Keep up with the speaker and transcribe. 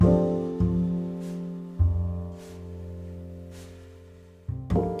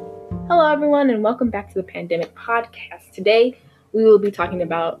Hello, everyone, and welcome back to the Pandemic Podcast. Today, we will be talking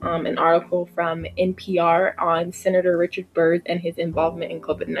about an article from NPR on Senator Richard Burr and his involvement in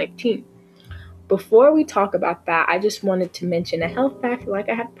COVID-19. Before we talk about that, I just wanted to mention a health fact, like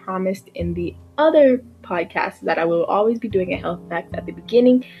I had promised in the other podcast, that I will always be doing a health fact at the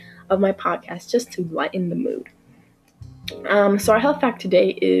beginning of my podcast just to lighten the mood. So our health fact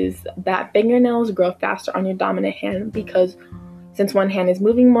today is that fingernails grow faster on your dominant hand because since one hand is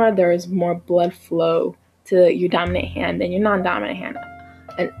moving more, there is more blood flow to your dominant hand than your non-dominant hand.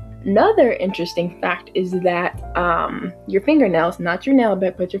 Another interesting fact is that your fingernails, not your nail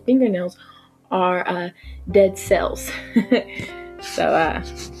bed, but your fingernails are dead cells. So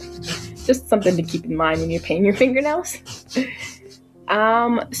just something to keep in mind when you're painting your fingernails.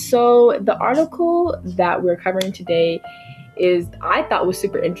 So the article that we're covering today I thought was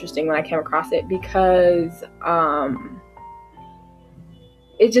super interesting when I came across it because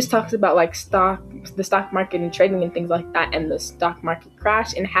it just talks about like the stock market and trading and things like that, and the stock market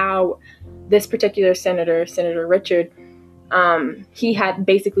crash, and how this particular Senator Richard, he had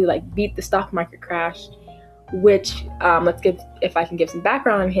basically like beat the stock market crash, which if I can give some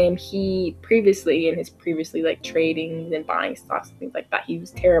background on him, he previously like trading and buying stocks and things like that, he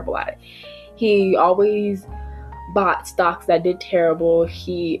was terrible at it. He always bought stocks that did terrible.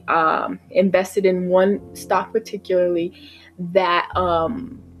 He invested in one stock particularly that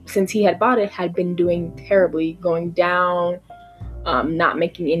since he had bought it had been doing terribly, going down, not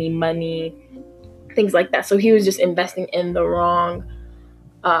making any money, things like that. So he was just investing in the wrong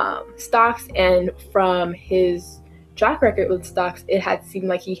stocks, and from his track record with stocks, it had seemed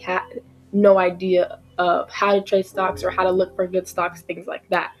like he had no idea of how to trade stocks or how to look for good stocks, things like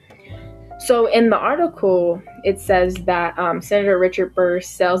that. So in the article, it says that Senator Richard Burr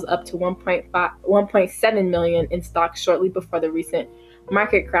sells up to 1.7 million in stocks shortly before the recent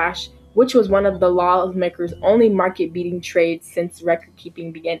market crash, which was one of the lawmakers' only market-beating trades since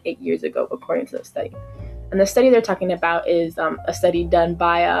record-keeping began 8 years ago, according to the study. And the study they're talking about is a study done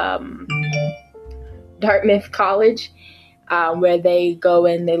by Dartmouth College, where they go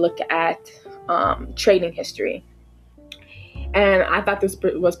and they look at trading history. And I thought this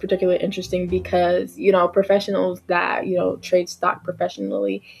was particularly interesting because, professionals that, trade stock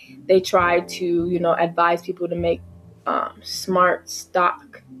professionally, they try to, advise people to make smart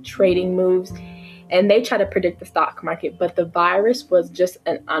stock trading moves, and they try to predict the stock market, but the virus was just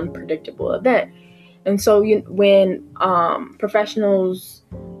an unpredictable event. And so when professionals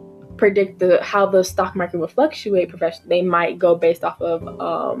predict how the stock market will fluctuate, they might go based off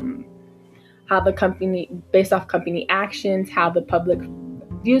of based off company actions, how the public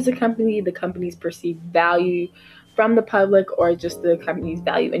views the company's perceived value from the public, or just the company's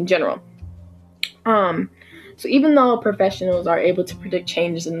value in general. So even though professionals are able to predict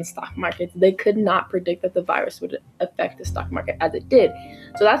changes in the stock market, they could not predict that the virus would affect the stock market as it did.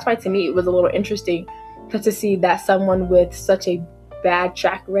 So that's why, to me, it was a little interesting to see that someone with such a bad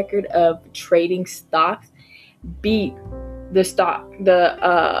track record of trading stocks beat the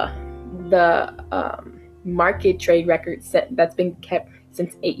market trade record that's been kept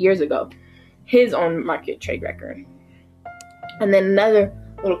since 8 years ago, his own market trade record. And then another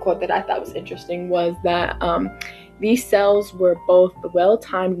little quote that I thought was interesting was that these sales were both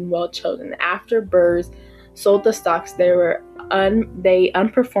well-timed and well-chosen. After Burr sold the stocks, they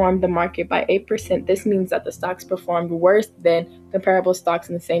unperformed the market by 8%. This means that the stocks performed worse than comparable stocks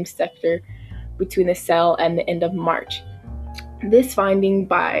in the same sector between the sale and the end of March. This finding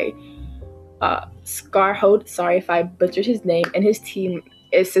by Scarhold, sorry if I butchered his name, and his team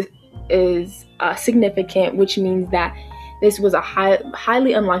is significant, which means that this was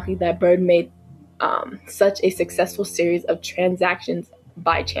highly unlikely that Burr made such a successful series of transactions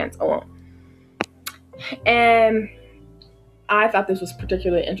by chance alone. And I thought this was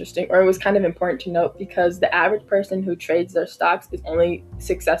particularly interesting, or it was kind of important to note, because the average person who trades their stocks is only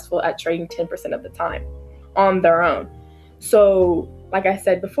successful at trading 10% of the time on their own. So, like I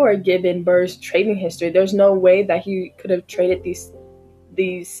said before, given Burr's trading history, there's no way that he could have traded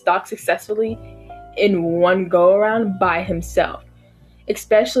these stocks successfully in one go around by himself,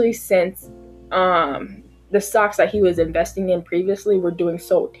 especially since the stocks that he was investing in previously were doing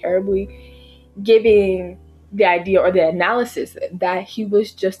so terribly, giving the idea or the analysis that he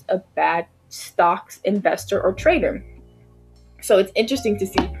was just a bad stocks investor or trader. So it's interesting to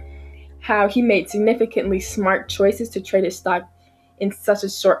see how he made significantly smart choices to trade his stock in such a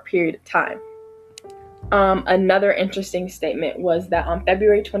short period of time. Another interesting statement was that on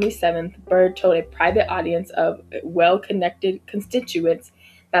February 27th, Burr told a private audience of well-connected constituents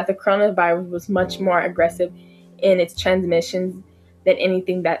that the coronavirus was much more aggressive in its transmissions than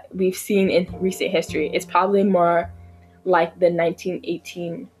anything that we've seen in recent history. It's probably more like the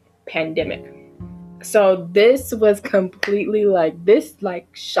 1918 pandemic. So this was completely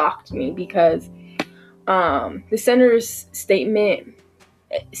shocked me because the senator's statement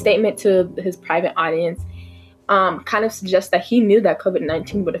to his private audience kind of suggests that he knew that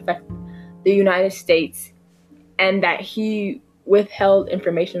COVID-19 would affect the United States and that he withheld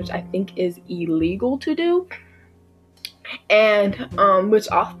information, which I think is illegal to do, and which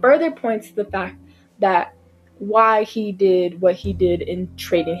all further points to the fact that why he did what he did in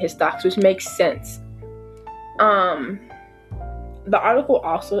trading his stocks, which makes sense. The article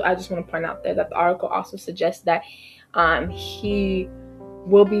also, I just want to point out there that the article also suggests that he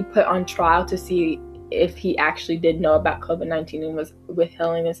will be put on trial to see if he actually did know about COVID-19 and was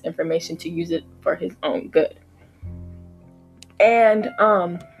withholding this information to use it for his own good. And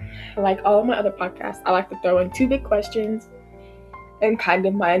like all of my other podcasts, I like to throw in two big questions and kind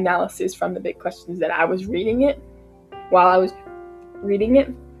of my analysis from the big questions that I was reading it while I was reading it.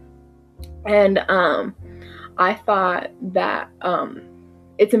 And I thought that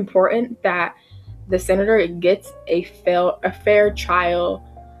it's important that the senator gets a fair trial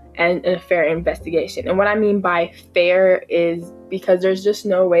and a fair investigation. And what I mean by fair is because there's just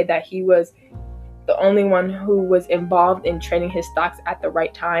no way that he was the only one who was involved in trading his stocks at the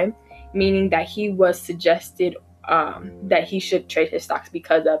right time, meaning that he was suggested that he should trade his stocks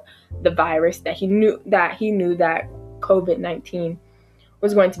because of the virus, that he knew that COVID-19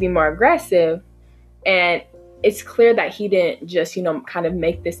 was going to be more aggressive. And it's clear that he didn't just, kind of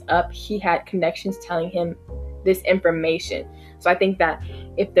make this up. He had connections telling him this information. So I think that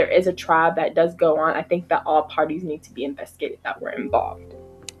if there is a trial that does go on, I think that all parties need to be investigated that were involved.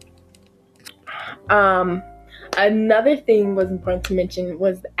 Another thing was important to mention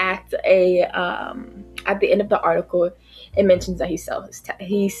was at the end of the article, it mentions that he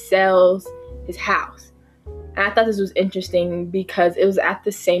sells his house. And I thought this was interesting because it was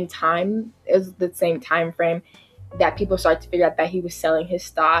the same time frame that people started to figure out that he was selling his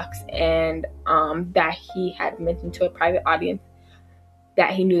stocks, and that he had mentioned to a private audience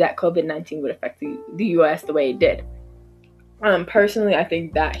that he knew that COVID-19 would affect the U.S. the way it did. Personally, I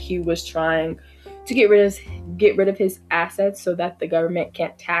think that he was trying to get rid of his assets so that the government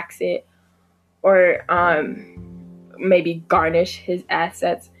can't tax it, or maybe garnish his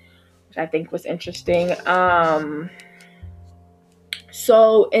assets, which I think was interesting.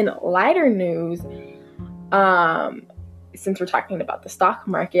 So in lighter news, since we're talking about the stock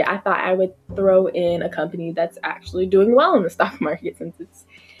market, I thought I would throw in a company that's actually doing well in the stock market since it's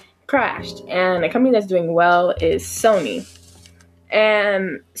crashed. And a company that's doing well is Sony.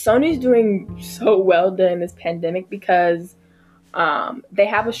 And Sony's doing so well during this pandemic because they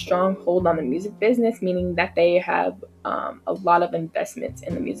have a strong hold on the music business, meaning that they have a lot of investments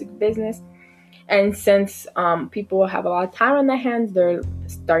in the music business. And since people have a lot of time on their hands, they're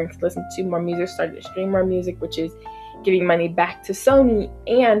starting to listen to more music, starting to stream more music, which is giving money back to Sony.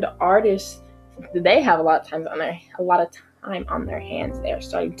 And artists, they have a lot of time on their hands. They are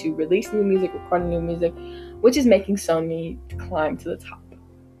starting to release new music, record new music, which is making Sony climb to the top.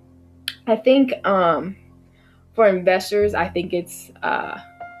 I think for investors, I think it's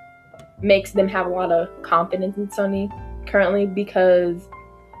makes them have a lot of confidence in Sony currently, because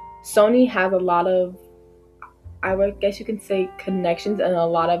Sony has a lot of, I would guess you can say, connections in a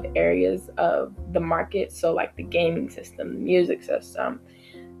lot of areas of the market. So like the gaming system, the music system,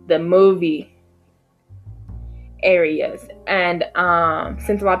 the movie areas. And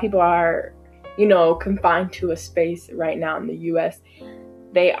since a lot of people are, confined to a space right now in the US,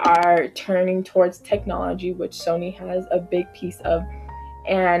 they are turning towards technology, which Sony has a big piece of.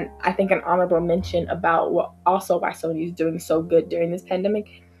 And I think an honorable mention about why Sony is doing so good during this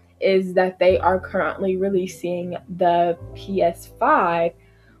pandemic is that they are currently releasing the PS5,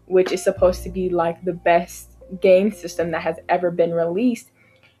 which is supposed to be like the best game system that has ever been released.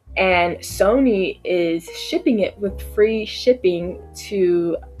 And Sony is shipping it with free shipping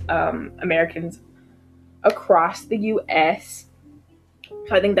to Americans across the US.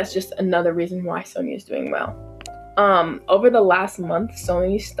 So I think that's just another reason why Sony is doing well. Over the last month,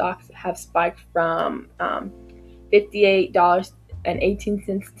 Sony stocks have spiked from $58.18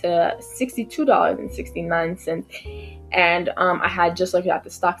 to $62.69. And I had just looked at the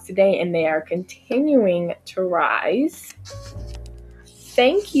stocks today, and they are continuing to rise.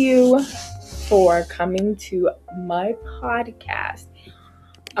 Thank you for coming to my podcast.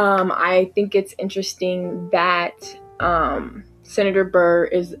 I think it's interesting that Senator Burr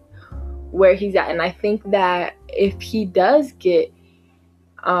is where he's at, and I think that if he does get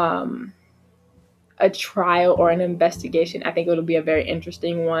a a trial or an investigation. I think it'll be a very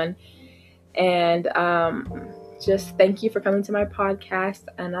interesting one. And just thank you for coming to my podcast,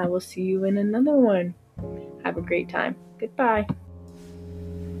 and I will see you in another one. Have a great time. Goodbye.